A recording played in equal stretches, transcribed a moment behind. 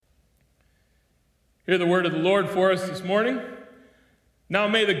Hear the word of the Lord for us this morning. Now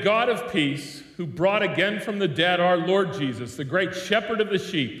may the God of peace, who brought again from the dead our Lord Jesus, the great shepherd of the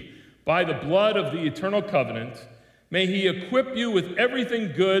sheep, by the blood of the eternal covenant, may he equip you with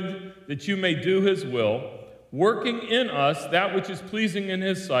everything good that you may do his will, working in us that which is pleasing in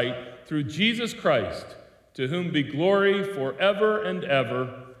his sight, through Jesus Christ, to whom be glory forever and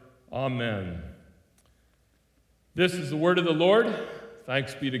ever. Amen. This is the word of the Lord.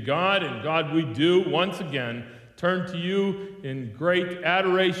 Thanks be to God, and God, we do once again turn to you in great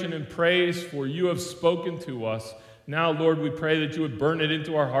adoration and praise, for you have spoken to us. Now, Lord, we pray that you would burn it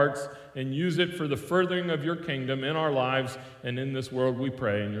into our hearts and use it for the furthering of your kingdom in our lives and in this world, we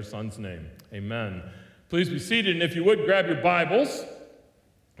pray in your Son's name. Amen. Please be seated, and if you would, grab your Bibles.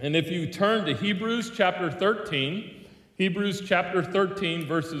 And if you turn to Hebrews chapter 13, Hebrews chapter 13,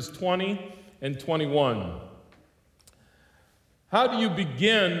 verses 20 and 21. How do you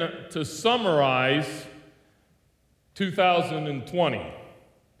begin to summarize 2020?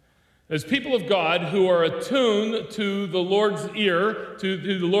 As people of God who are attuned to the Lord's ear, to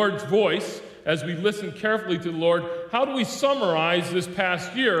the Lord's voice, as we listen carefully to the Lord, how do we summarize this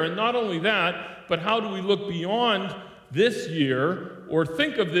past year? And not only that, but how do we look beyond this year or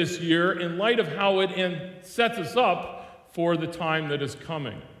think of this year in light of how it sets us up for the time that is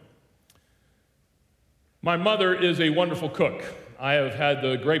coming? My mother is a wonderful cook. I have had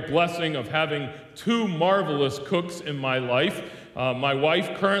the great blessing of having two marvelous cooks in my life, my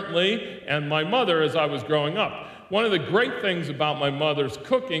wife currently and my mother as I was growing up. One of the great things about my mother's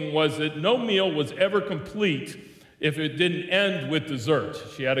cooking was that no meal was ever complete if it didn't end with dessert.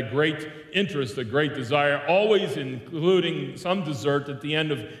 She had a great interest, a great desire, always including some dessert at the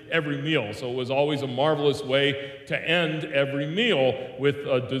end of every meal. So it was always a marvelous way to end every meal with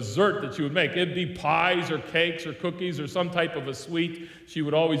a dessert that she would make. It'd be pies or cakes or cookies or some type of a sweet. She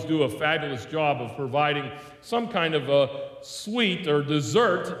would always do a fabulous job of providing some kind of a sweet or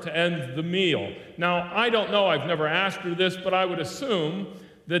dessert to end the meal. Now, I don't know, I've never asked her this, but I would assume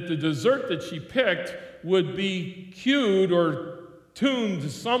that the dessert that she picked would be cued or tuned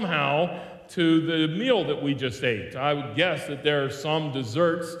somehow to the meal that we just ate. I would guess that there are some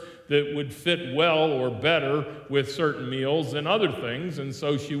desserts that would fit well or better with certain meals than other things, and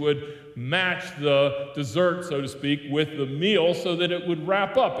so she would match the dessert, so to speak, with the meal so that it would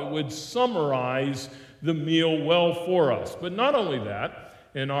wrap up. It would summarize the meal well for us. But not only that,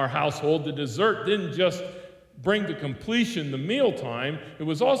 in our household, the dessert didn't just bring to completion the mealtime, it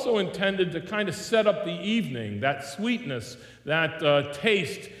was also intended to kind of set up the evening. That sweetness, that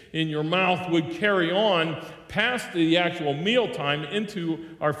taste in your mouth would carry on past the actual mealtime into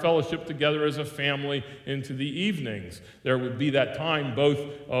our fellowship together as a family into the evenings. There would be that time both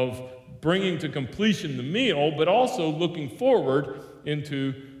of bringing to completion the meal, but also looking forward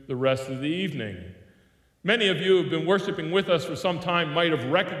into the rest of the evening. Many of you who have been worshiping with us for some time might have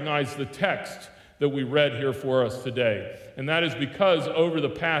recognized the text that we read here for us today. And that is because over the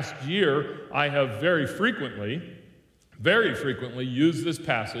past year, I have very frequently used this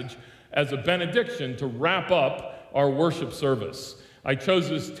passage as a benediction to wrap up our worship service. I chose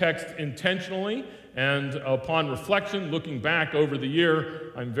this text intentionally, and upon reflection, looking back over the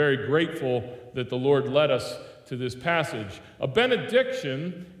year, I'm very grateful that the Lord led us to this passage. A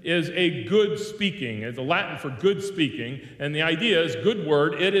benediction is a good speaking. It's a Latin for good speaking, and the idea is good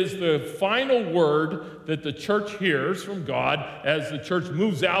word. It is the final word that the church hears from God as the church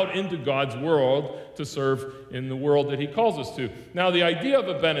moves out into God's world to serve in the world that he calls us to. Now, the idea of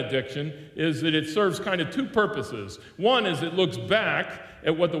a benediction is that it serves kind of two purposes. One is it looks back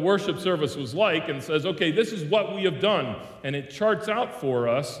at what the worship service was like and says, okay, this is what we have done, and it charts out for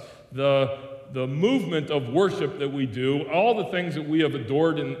us the movement of worship that we do, all the things that we have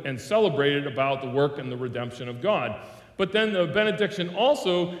adored and celebrated about the work and the redemption of God. But then the benediction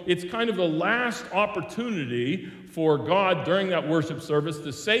also, it's kind of the last opportunity for God during that worship service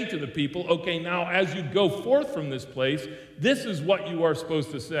to say to the people, okay, now as you go forth from this place, this is what you are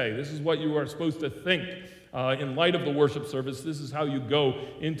supposed to say. This is what you are supposed to think. In light of the worship service, this is how you go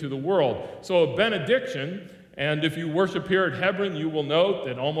into the world. So a benediction. And if you worship here at Hebron, you will note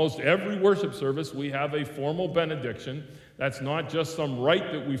that almost every worship service we have a formal benediction. That's not just some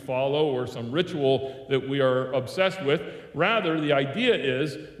rite that we follow or some ritual that we are obsessed with. Rather, the idea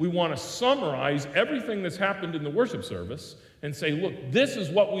is we want to summarize everything that's happened in the worship service and say, look, this is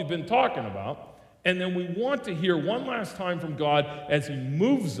what we've been talking about. And then we want to hear one last time from God as he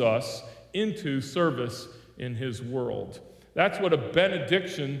moves us into service in his world. That's what a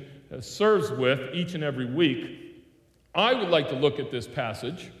benediction serves with each and every week. I would like to look at this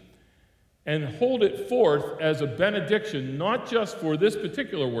passage and hold it forth as a benediction, not just for this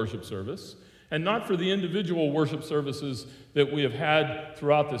particular worship service, and not for the individual worship services that we have had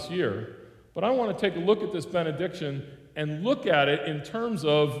throughout this year. But I want to take a look at this benediction and look at it in terms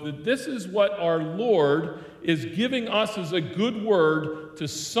of that this is what our Lord is giving us as a good word to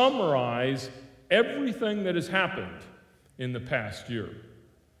summarize everything that has happened in the past year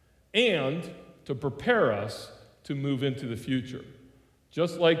and to prepare us to move into the future.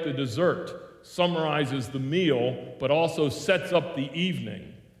 Just like the dessert summarizes the meal but also sets up the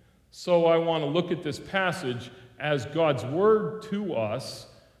evening, so I want to look at this passage as God's word to us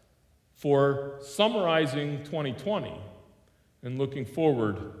for summarizing 2020 and looking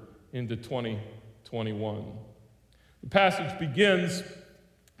forward into 2021. The passage begins,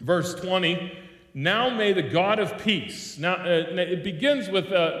 verse 20, "Now may the God of peace." Now, it begins with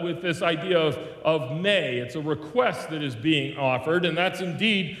this idea of may. It's a request that is being offered, and that's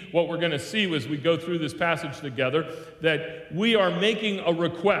indeed what we're going to see as we go through this passage together, that we are making a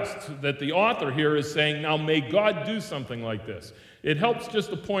request, that the author here is saying, now may God do something like this. It helps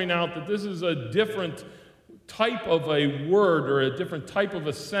just to point out that this is a different type of a word or a different type of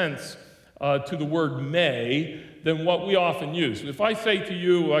a sense to the word may than what we often use. If I say to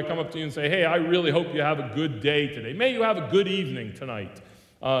you, I come up to you and say, hey, I really hope you have a good day today. May you have a good evening tonight.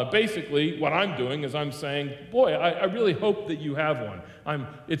 Basically, what I'm doing is I'm saying, boy, I really hope that you have one.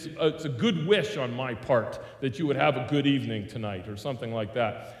 It's a good wish on my part that you would have a good evening tonight or something like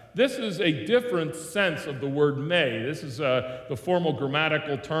that. This is a different sense of the word may. This is the formal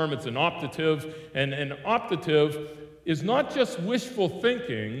grammatical term. It's an optative, and an optative is not just wishful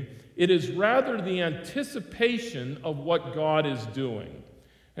thinking, it is rather the anticipation of what God is doing.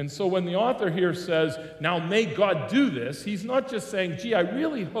 And so when the author here says, now may God do this, he's not just saying, gee, I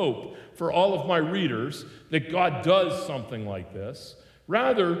really hope for all of my readers that God does something like this.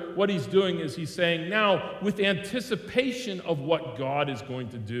 Rather, what he's doing is he's saying, now, with anticipation of what God is going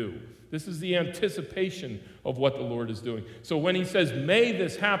to do. This is the anticipation of what the Lord is doing. So when he says, may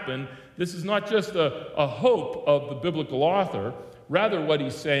this happen, this is not just a hope of the biblical author. Rather, what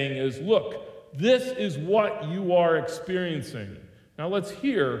he's saying is, look, this is what you are experiencing. Now let's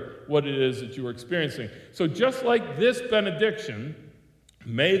hear what it is that you are experiencing. So just like this benediction,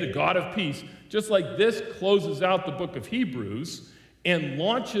 may the God of peace, just like this closes out the book of Hebrews and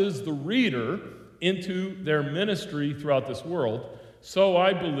launches the reader into their ministry throughout this world, so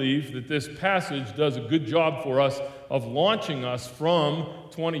I believe that this passage does a good job for us of launching us from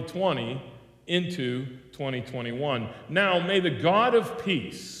 2020 into 2021. Now, may the God of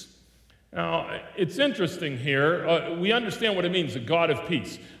peace. Now, it's interesting here. We understand what it means, the God of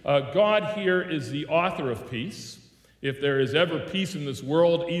peace. God here is the author of peace. If there is ever peace in this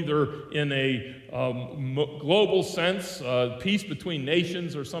world, either in a global sense, peace between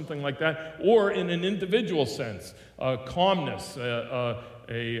nations or something like that, or in an individual sense, calmness, a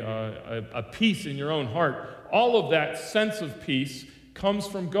peace in your own heart, all of that sense of peace comes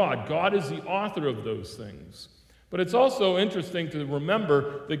from God. God is the author of those things. But it's also interesting to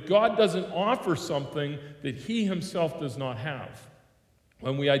remember that God doesn't offer something that he himself does not have.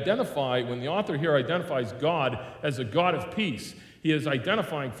 When the author here identifies God as a God of peace, he is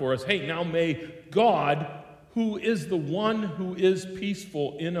identifying for us, hey, now may God, who is the one who is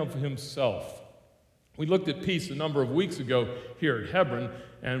peaceful in of himself. We looked at peace a number of weeks ago here at Hebron,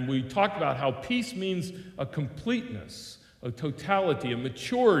 and we talked about how peace means a completeness, a totality, a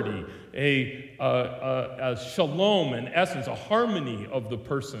maturity, a shalom, in essence, a harmony of the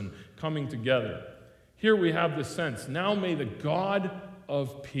person coming together. Here we have the sense, now may the God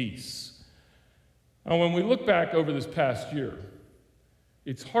of peace. Now, when we look back over this past year,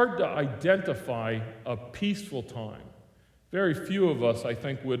 it's hard to identify a peaceful time. Very few of us, I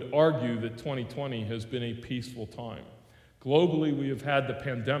think, would argue that 2020 has been a peaceful time. Globally, we have had the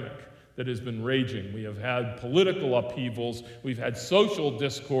pandemic that has been raging. We have had political upheavals. We've had social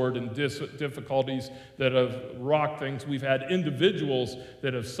discord and difficulties that have rocked things. We've had individuals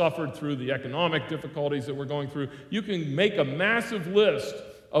that have suffered through the economic difficulties that we're going through. You can make a massive list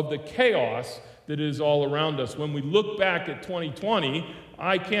of the chaos that is all around us. When we look back at 2020,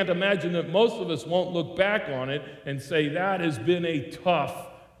 I can't imagine that most of us won't look back on it and say that has been a tough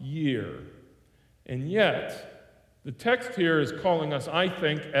year. And yet, the text here is calling us, I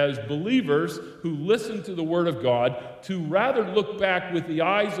think, as believers who listen to the Word of God, to rather look back with the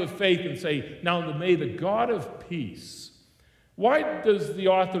eyes of faith and say, now may the God of peace. Why does the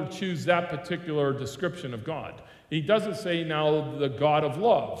author choose that particular description of God? He doesn't say now the God of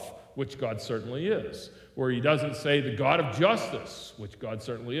love, which God certainly is. Or he doesn't say the God of justice, which God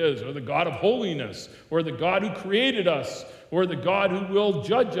certainly is, or the God of holiness, or the God who created us, or the God who will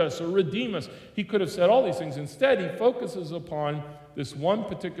judge us or redeem us. He could have said all these things. Instead, he focuses upon this one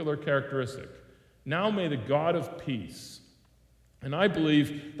particular characteristic. Now may the God of peace. And I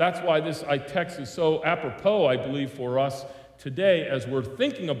believe that's why this text is so apropos, I believe, for us today as we're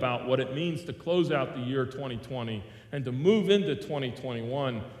thinking about what it means to close out the year 2020 and to move into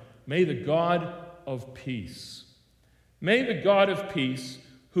 2021. May the God of peace. May the God of peace,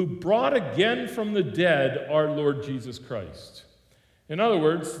 who brought again from the dead our Lord Jesus Christ. In other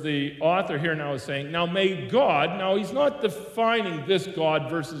words, the author here now is saying, now may God, now he's not defining this God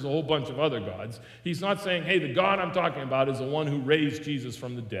versus a whole bunch of other gods. He's not saying, hey, the God I'm talking about is the one who raised Jesus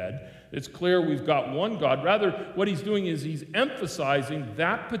from the dead. It's clear we've got one God. Rather, what he's doing is he's emphasizing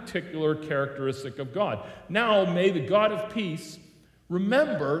that particular characteristic of God. Now may the God of peace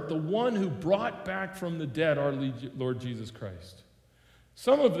remember the one who brought back from the dead our Lord Jesus Christ.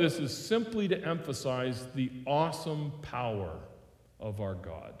 Some of this is simply to emphasize the awesome power of our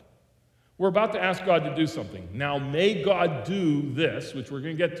God. We're about to ask God to do something. Now, may God do this, which we're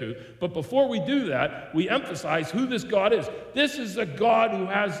going to get to. But before we do that, we emphasize who this God is. This is a God who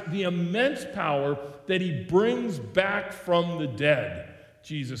has the immense power that he brings back from the dead,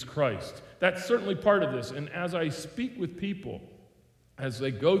 Jesus Christ. That's certainly part of this. And as I speak with people, as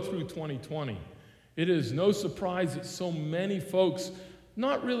they go through 2020, it is no surprise that so many folks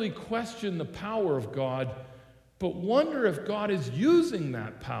not really question the power of God, but wonder if God is using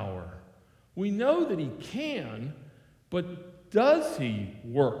that power. We know that he can, but does he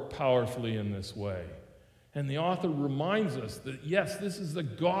work powerfully in this way? And the author reminds us that, yes, this is the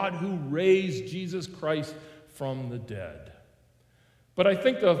God who raised Jesus Christ from the dead. But I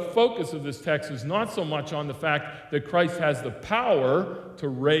think the focus of this text is not so much on the fact that Christ has the power to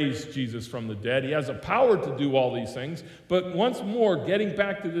raise Jesus from the dead. He has the power to do all these things. But once more, getting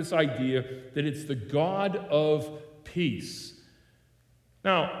back to this idea that it's the God of peace.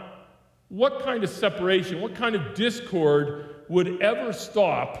 Now, what kind of separation, what kind of discord would ever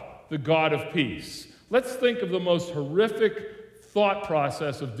stop the God of peace? Let's think of the most horrific thought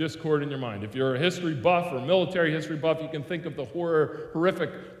process of discord in your mind. If you're a history buff or military history buff, you can think of the horrific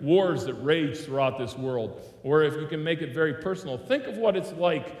wars that rage throughout this world. Or if you can make it very personal, think of what it's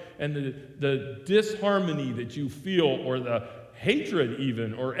like and the disharmony that you feel, or the hatred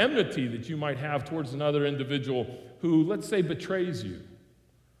even, or enmity that you might have towards another individual who, let's say, betrays you,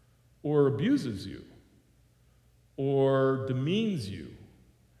 or abuses you, or demeans you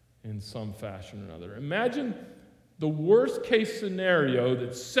in some fashion or another. Imagine the worst case scenario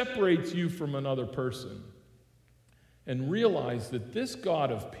that separates you from another person, and realize that this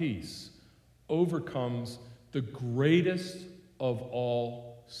God of peace overcomes the greatest of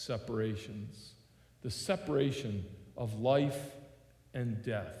all separations, the separation of life and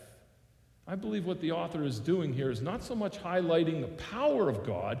death. I believe what the author is doing here is not so much highlighting the power of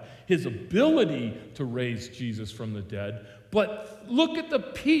God, his ability to raise Jesus from the dead, but look at the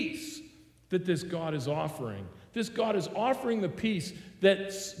peace that this God is offering. This God is offering the peace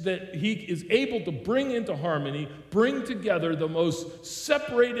that he is able to bring into harmony, bring together the most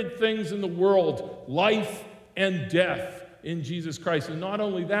separated things in the world, life and death, in Jesus Christ. And not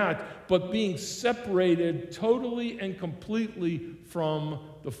only that, but being separated totally and completely from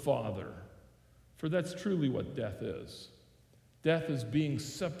the Father. For that's truly what death is. Death is being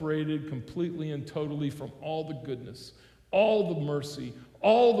separated completely and totally from all the goodness, all the mercy,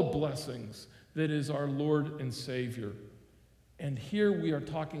 all the blessings that is our Lord and Savior. And here we are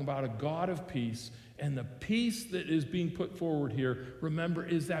talking about a God of peace, and the peace that is being put forward here, remember,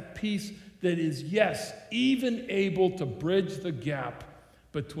 is that peace that is, yes, even able to bridge the gap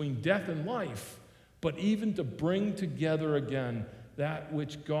between death and life, but even to bring together again that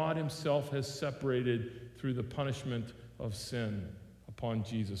which God himself has separated through the punishment of sin upon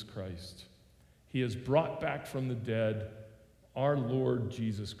Jesus Christ. He has brought back from the dead our Lord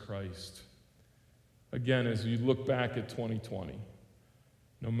Jesus Christ. Again, as you look back at 2020,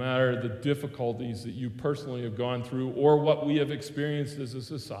 no matter the difficulties that you personally have gone through or what we have experienced as a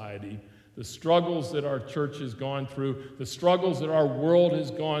society, the struggles that our church has gone through, the struggles that our world has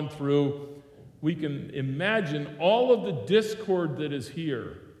gone through, we can imagine all of the discord that is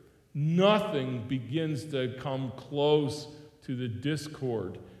here. Nothing begins to come close to the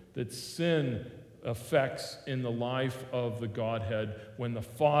discord that sin affects in the life of the Godhead when the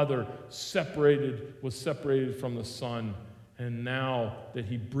Father was separated from the Son, and now that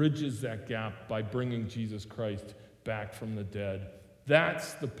he bridges that gap by bringing Jesus Christ back from the dead.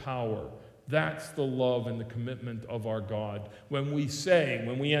 That's the power. That's the love and the commitment of our God. When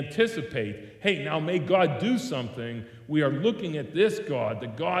we anticipate, hey, now may God do something, we are looking at this God, the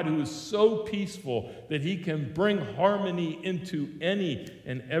God who is so peaceful that he can bring harmony into any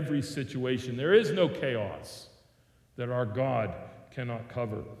and every situation. There is no chaos that our God cannot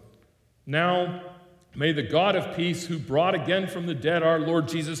cover. Now, may the God of peace, who brought again from the dead our Lord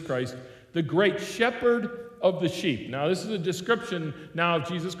Jesus Christ, the great shepherd of the sheep. Now, this is a description now of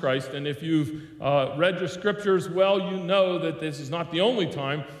Jesus Christ, and if you've read your scriptures well, you know that this is not the only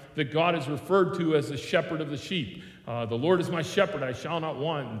time that God is referred to as the shepherd of the sheep. The Lord is my shepherd, I shall not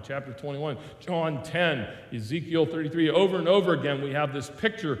want, in chapter 21. John 10, Ezekiel 33, over and over again, we have this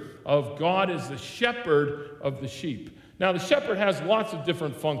picture of God as the shepherd of the sheep. Now, the shepherd has lots of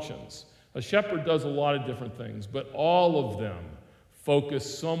different functions. A shepherd does a lot of different things, but all of them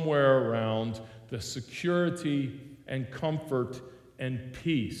focus somewhere around the security and comfort and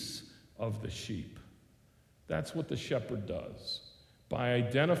peace of the sheep. That's what the shepherd does. By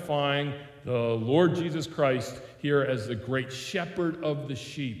identifying the Lord Jesus Christ here as the great shepherd of the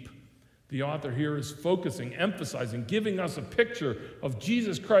sheep, the author here is focusing, emphasizing, giving us a picture of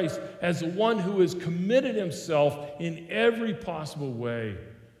Jesus Christ as the one who has committed himself in every possible way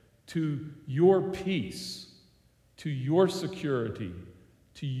to your peace, to your security,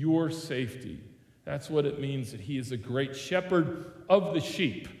 to your safety. That's what it means that he is a great shepherd of the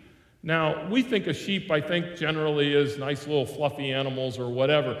sheep. Now, we think of sheep, I think, generally as nice little fluffy animals or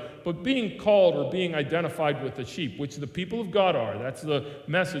whatever, but being called or being identified with the sheep, which the people of God are, that's the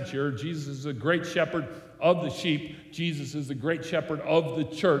message here. Jesus is a great shepherd of the sheep. Jesus is the great shepherd of the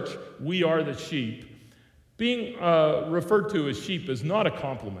church. We are the sheep. Being referred to as sheep is not a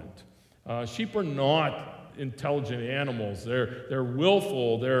compliment. Sheep are not intelligent animals. They're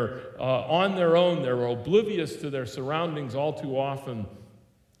willful. They're on their own. They're oblivious to their surroundings all too often.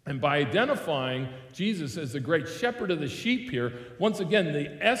 And by identifying Jesus as the great shepherd of the sheep here, once again,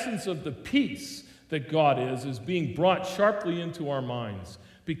 the essence of the peace that God is being brought sharply into our minds.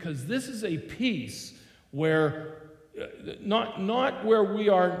 Because this is a peace where, not where we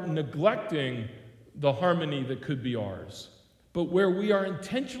are neglecting the harmony that could be ours, but where we are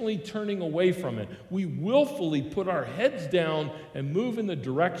intentionally turning away from it. We willfully put our heads down and move in the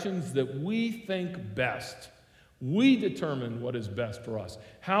directions that we think best. We determine what is best for us.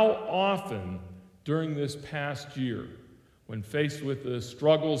 How often during this past year, when faced with the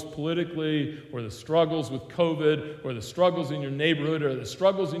struggles politically, or the struggles with COVID, or the struggles in your neighborhood, or the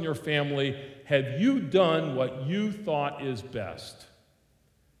struggles in your family, have you done what you thought is best?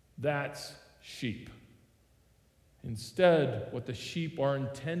 That's sheep. Instead, what the sheep are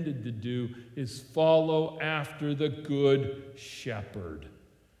intended to do is follow after the good shepherd.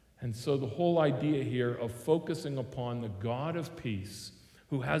 And so the whole idea here of focusing upon the God of peace,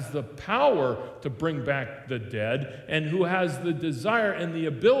 who has the power to bring back the dead, and who has the desire and the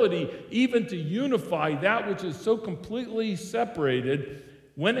ability even to unify that which is so completely separated,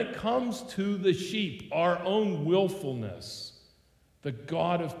 when it comes to the sheep, our own willfulness, the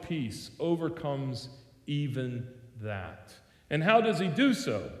God of peace overcomes even that. And how does he do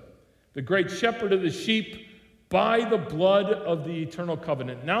so? The great shepherd of the sheep, by the blood of the eternal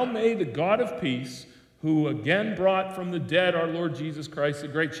covenant. Now may the God of peace, who again brought from the dead our Lord Jesus Christ, the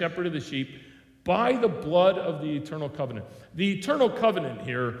great shepherd of the sheep, by the blood of the eternal covenant. The eternal covenant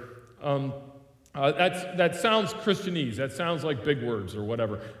here, that sounds Christianese. That sounds like big words or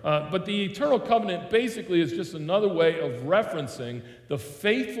whatever. But the eternal covenant basically is just another way of referencing the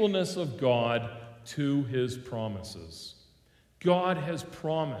faithfulness of God to his promises. God has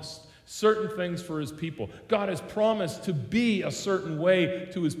promised certain things for his people. God has promised to be a certain way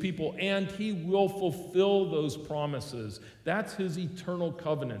to his people, and he will fulfill those promises. That's his eternal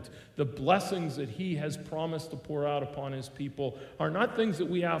covenant. The blessings that he has promised to pour out upon his people are not things that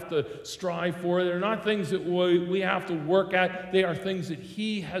we have to strive for. They're not things that we have to work at. They are things that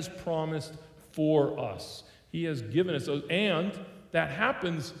he has promised for us. He has given us those, and that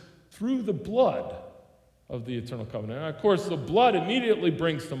happens through the blood of the eternal covenant. And of course, the blood immediately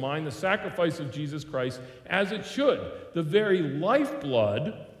brings to mind the sacrifice of Jesus Christ, as it should. The very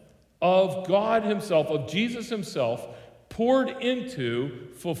lifeblood of God himself, of Jesus himself, poured into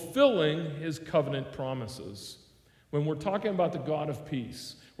fulfilling his covenant promises. When we're talking about the God of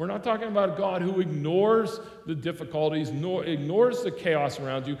peace, we're not talking about a God who ignores the difficulties, nor ignores the chaos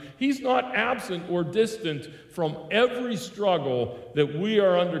around you. He's not absent or distant from every struggle that we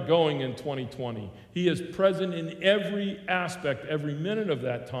are undergoing in 2020. He is present in every aspect, every minute of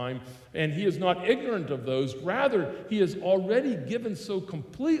that time, and he is not ignorant of those. Rather, he has already given so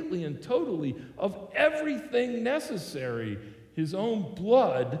completely and totally of everything necessary, his own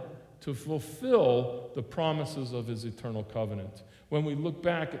blood, to fulfill the promises of his eternal covenant. When we look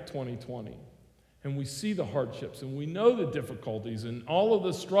back at 2020, and we see the hardships, and we know the difficulties and all of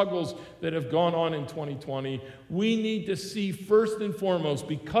the struggles that have gone on in 2020, we need to see first and foremost,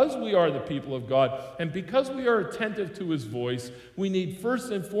 because we are the people of God and because we are attentive to his voice, we need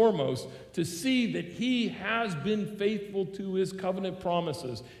first and foremost to see that he has been faithful to his covenant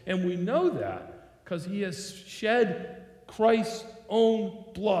promises. And we know that because he has shed Christ's own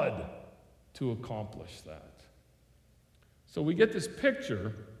blood to accomplish that. So we get this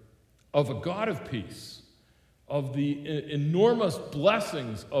picture of a God of peace, of the enormous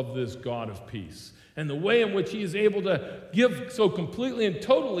blessings of this God of peace, and the way in which he is able to give so completely and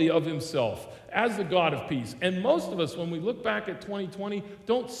totally of himself as the God of peace. And most of us, when we look back at 2020,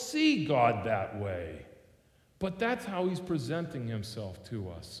 don't see God that way. But that's how he's presenting himself to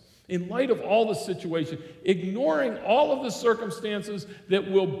us. In light of all the situation, ignoring all of the circumstances that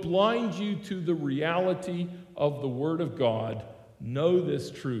will blind you to the reality of the Word of God, know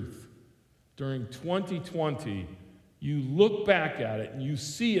this truth. During 2020, you look back at it and you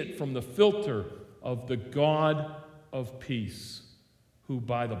see it from the filter of the God of peace, who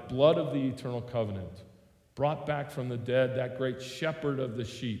by the blood of the eternal covenant brought back from the dead that great shepherd of the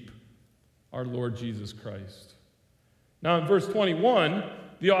sheep, our Lord Jesus Christ. Now in verse 21,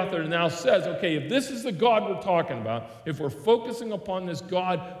 the author now says, okay, if this is the God we're talking about, if we're focusing upon this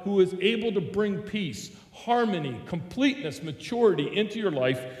God who is able to bring peace, harmony, completeness, maturity into your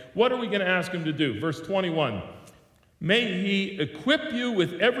life, what are we going to ask him to do? Verse 21, may he equip you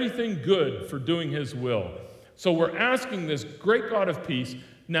with everything good for doing his will. So we're asking this great God of peace,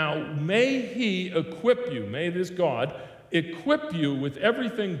 now may he equip you, may this God equip you with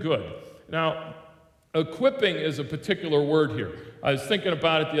everything good. Now, equipping is a particular word here. I was thinking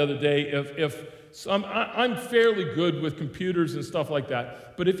about it the other day. I'm fairly good with computers and stuff like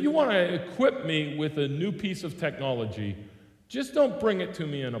that, but if you want to equip me with a new piece of technology, just don't bring it to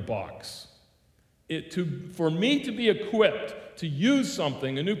me in a box. For me to be equipped to use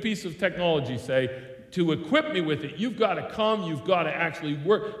something, a new piece of technology, say, to equip me with it, you've got to come, you've got to actually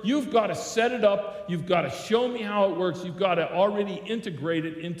work, you've got to set it up, you've got to show me how it works, you've got to already integrate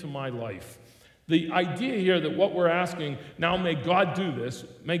it into my life. The idea here that what we're asking, now may God do this,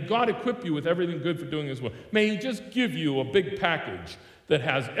 may God equip you with everything good for doing his will. May he just give you a big package that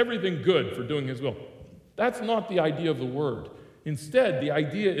has everything good for doing his will. That's not the idea of the word. Instead, the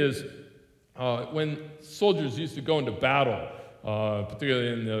idea is when soldiers used to go into battle,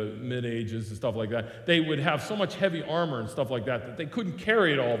 particularly in the mid-ages and stuff like that, they would have so much heavy armor and stuff like that they couldn't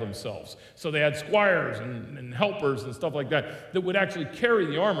carry it all themselves. So they had squires and helpers and stuff like that would actually carry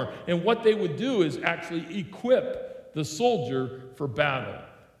the armor. And what they would do is actually equip the soldier for battle.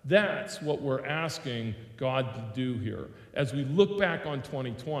 That's what we're asking God to do here. As we look back on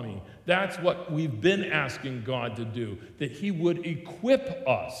 2020, that's what we've been asking God to do, that he would equip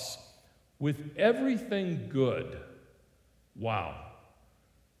us with everything good. Wow.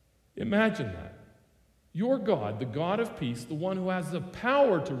 Imagine that. Your God, the God of peace, the one who has the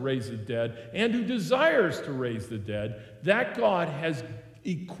power to raise the dead and who desires to raise the dead, that God has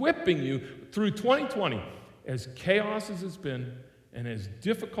equipping you through 2020, as chaos as it's been and as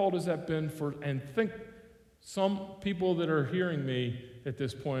difficult as that's been and think some people that are hearing me at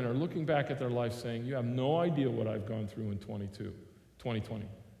this point are looking back at their life saying, you have no idea what I've gone through in 2020.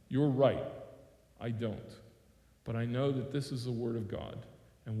 You're right. I don't. But I know that this is the Word of God,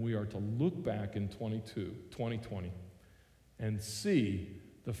 and we are to look back in 2020, and see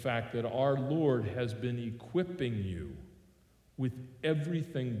the fact that our Lord has been equipping you with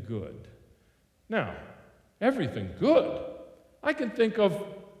everything good. Now, everything good. I can think of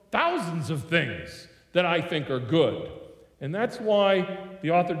thousands of things that I think are good. And that's why the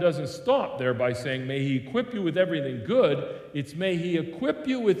author doesn't stop there by saying, may he equip you with everything good. It's may he equip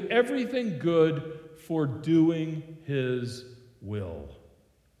you with everything good for doing his will.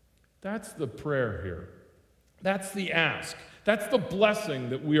 That's the prayer here. That's the ask. That's the blessing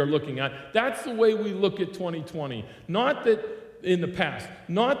that we are looking at. That's the way we look at 2020. Not that in the past,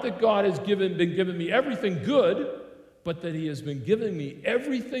 not that God has been giving me everything good, but that he has been giving me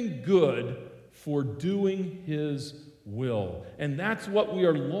everything good for doing his will. And that's what we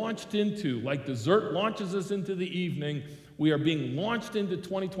are launched into. Like dessert launches us into the evening, we are being launched into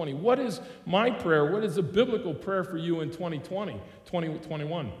 2020. What is my prayer? What is a biblical prayer for you in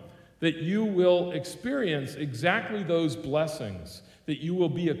 2021? That you will experience exactly those blessings, that you will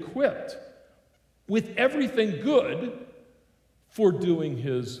be equipped with everything good for doing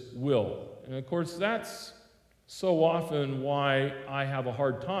his will. And of course, that's so often why I have a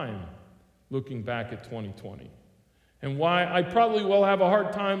hard time looking back at 2020. And why I probably will have a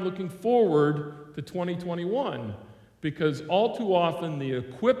hard time looking forward to 2021. because all too often the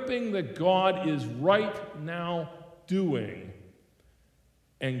equipping that God is right now doing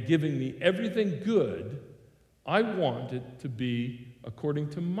and giving me everything good, I want it to be according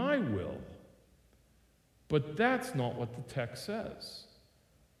to my will. But that's not what the text says.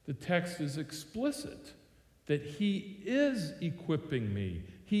 The text is explicit that he is equipping me.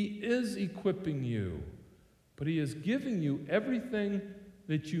 He is equipping you. But he is giving you everything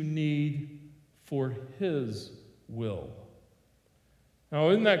that you need for his will. Now,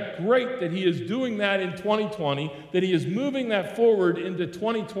 isn't that great that he is doing that in 2020, that he is moving that forward into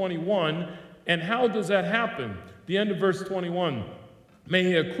 2021? And how does that happen? The end of verse 21. May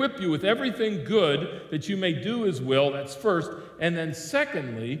he equip you with everything good that you may do his will. That's first. And then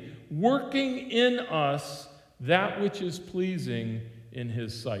secondly, working in us that which is pleasing in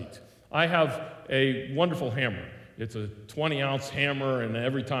his sight. I have a wonderful hammer. It's a 20-ounce hammer, and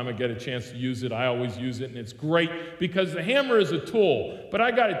every time I get a chance to use it, I always use it, and it's great because the hammer is a tool. But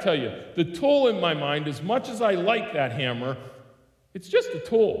I got to tell you, the tool in my mind, as much as I like that hammer, it's just a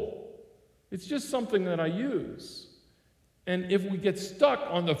tool. It's just something that I use. And if we get stuck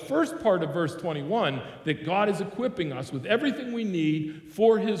on the first part of verse 21, that God is equipping us with everything we need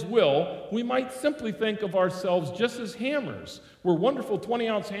for his will, we might simply think of ourselves just as hammers. We're wonderful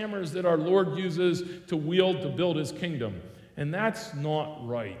 20-ounce hammers that our Lord uses to wield to build his kingdom. And that's not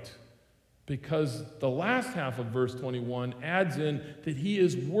right, because the last half of verse 21 adds in that he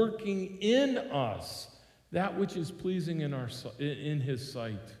is working in us that which is pleasing in his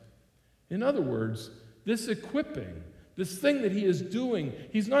sight. In other words, this equipping, this thing that he is doing,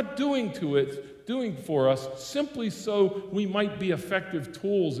 he's not doing for us simply so we might be effective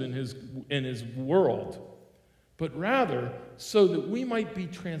tools in his world, but rather so that we might be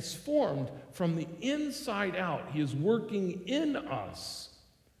transformed from the inside out. He is working in us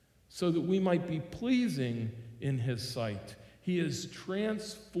so that we might be pleasing in his sight. He is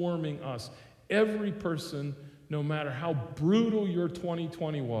transforming us. Every person, no matter how brutal your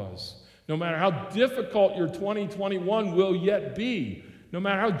 2020 was, no matter how difficult your 2021 will yet be, no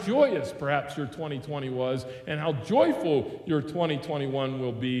matter how joyous perhaps your 2020 was, and how joyful your 2021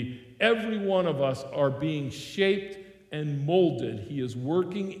 will be, every one of us are being shaped and molded. He is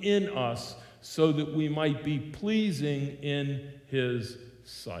working in us so that we might be pleasing in his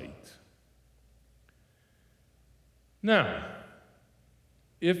sight. Now,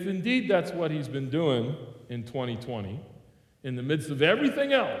 if indeed that's what he's been doing in 2020, in the midst of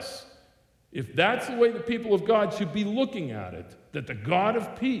everything else, if that's the way the people of God should be looking at it, that the God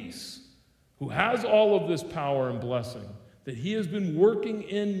of peace, who has all of this power and blessing, that he has been working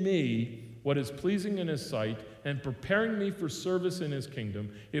in me what is pleasing in his sight and preparing me for service in his kingdom,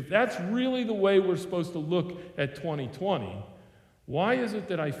 if that's really the way we're supposed to look at 2020, why is it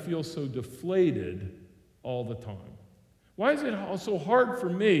that I feel so deflated all the time? Why is it so hard for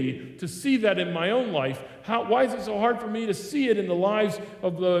me to see that in my own life? Why is it so hard for me to see it in the lives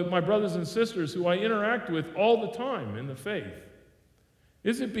of my brothers and sisters who I interact with all the time in the faith?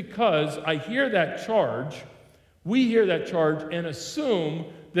 Is it because I hear that charge, we hear that charge, and assume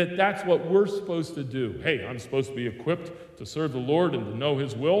that that's what we're supposed to do? Hey, I'm supposed to be equipped to serve the Lord and to know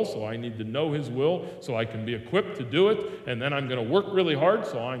his will, so I need to know his will so I can be equipped to do it, and then I'm going to work really hard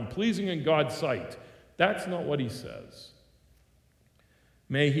so I'm pleasing in God's sight. That's not what he says.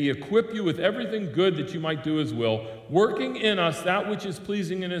 May he equip you with everything good that you might do his will, working in us that which is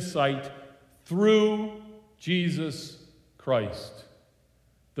pleasing in his sight through Jesus Christ.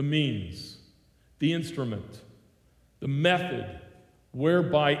 The means, the instrument, the method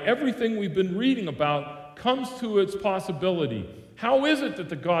whereby everything we've been reading about comes to its possibility. How is it that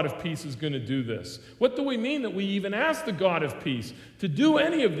the God of peace is going to do this? What do we mean that we even ask the God of peace to do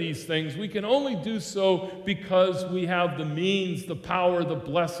any of these things? We can only do so because we have the means, the power, the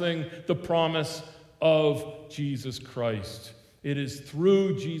blessing, the promise of Jesus Christ. It is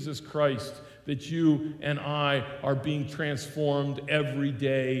through Jesus Christ that you and I are being transformed every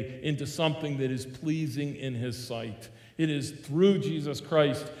day into something that is pleasing in his sight. It is through Jesus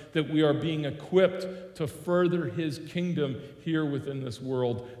Christ that we are being equipped to further his kingdom here within this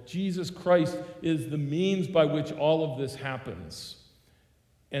world. Jesus Christ is the means by which all of this happens.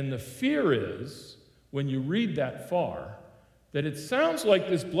 And the fear is, when you read that far, that it sounds like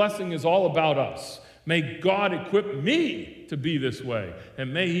this blessing is all about us. May God equip me to be this way,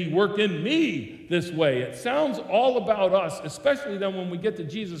 and may he work in me this way. It sounds all about us, especially then when we get to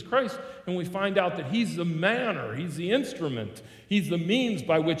Jesus Christ and we find out that he's the manner, he's the instrument, he's the means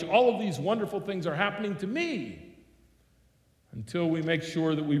by which all of these wonderful things are happening to me. Until we make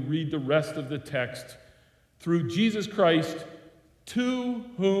sure that we read the rest of the text. Through Jesus Christ, to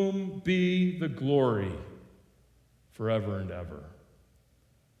whom be the glory forever and ever.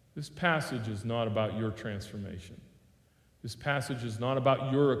 This passage is not about your transformation. This passage is not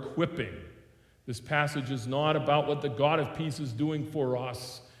about your equipping. This passage is not about what the God of peace is doing for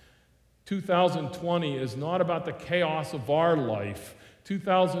us. 2020 is not about the chaos of our life.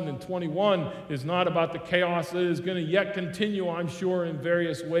 2021 is not about the chaos that is going to yet continue, I'm sure, in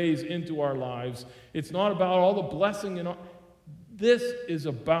various ways into our lives. It's not about all the blessing in our... This is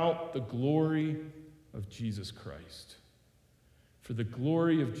about the glory of Jesus Christ. For the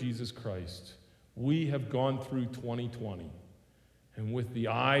glory of Jesus Christ, we have gone through 2020, and with the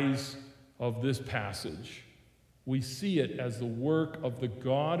eyes of this passage, we see it as the work of the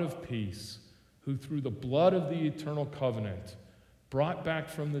God of peace, who through the blood of the eternal covenant brought back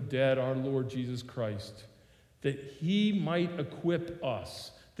from the dead our Lord Jesus Christ, that he might equip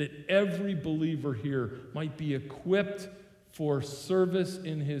us, that every believer here might be equipped for service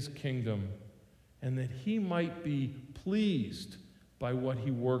in his kingdom, and that he might be pleased by what he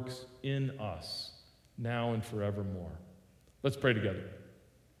works in us, now and forevermore. Let's pray together.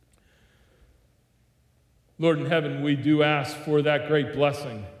 Lord in heaven, we do ask for that great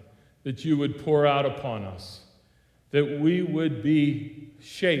blessing that you would pour out upon us, that we would be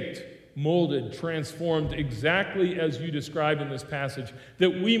shaped, molded, transformed exactly as you describe in this passage, that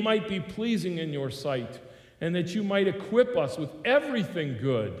we might be pleasing in your sight, and that you might equip us with everything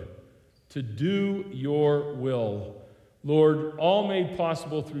good to do your will. Lord, all made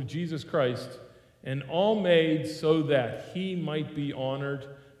possible through Jesus Christ, and all made so that he might be honored,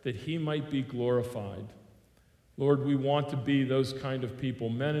 that he might be glorified. Lord, we want to be those kind of people,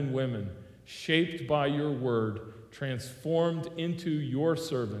 men and women, shaped by your word, transformed into your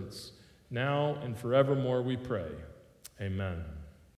servants, now and forevermore we pray. Amen.